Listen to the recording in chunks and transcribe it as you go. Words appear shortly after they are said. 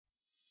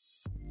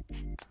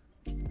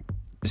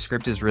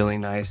Descript is really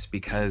nice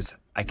because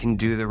I can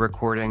do the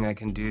recording, I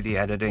can do the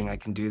editing, I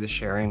can do the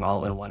sharing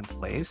all in one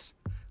place.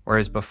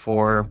 Whereas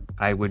before,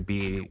 I would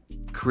be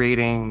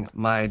creating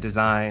my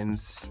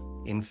designs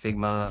in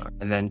Figma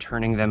and then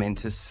turning them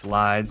into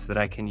slides that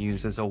I can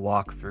use as a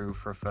walkthrough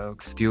for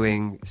folks,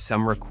 doing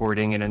some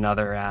recording in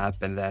another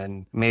app, and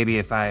then maybe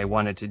if I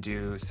wanted to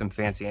do some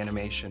fancy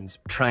animations,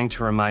 trying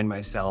to remind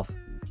myself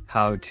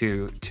how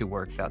to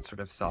work that sort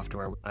of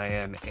software. I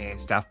am a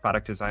staff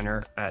product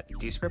designer at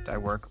Descript. I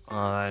work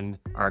on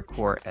our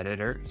core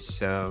editor,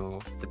 so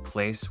the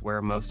place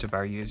where most of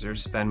our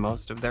users spend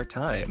most of their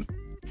time.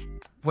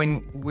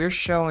 When we're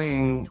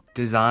showing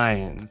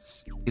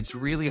designs, it's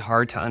really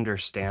hard to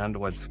understand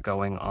what's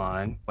going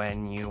on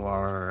when you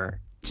are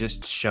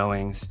just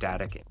showing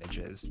static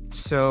images.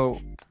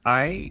 So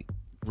I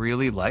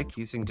really like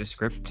using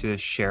Descript to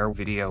share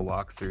video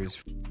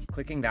walkthroughs.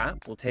 Clicking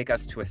that will take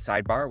us to a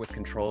sidebar with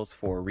controls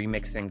for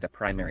remixing the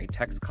primary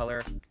text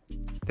color.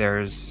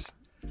 There's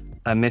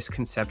a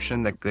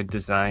misconception that good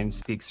design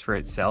speaks for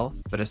itself,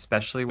 but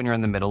especially when you're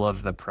in the middle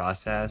of the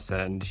process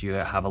and you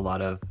have a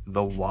lot of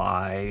the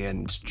why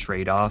and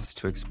trade-offs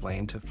to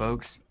explain to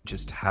folks,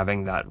 just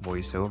having that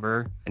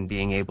voiceover and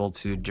being able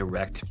to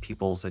direct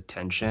people's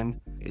attention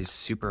is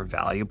super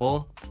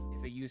valuable.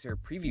 If a user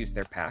previews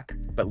their pack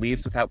but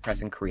leaves without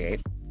pressing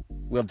create,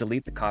 we'll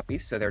delete the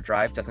copies so their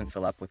drive doesn't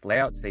fill up with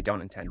layouts they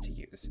don't intend to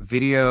use.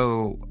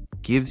 Video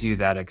gives you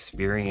that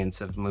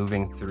experience of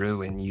moving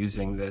through and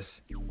using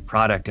this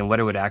product and what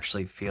it would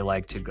actually feel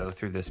like to go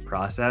through this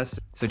process.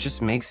 So it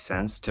just makes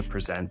sense to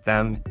present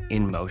them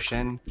in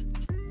motion.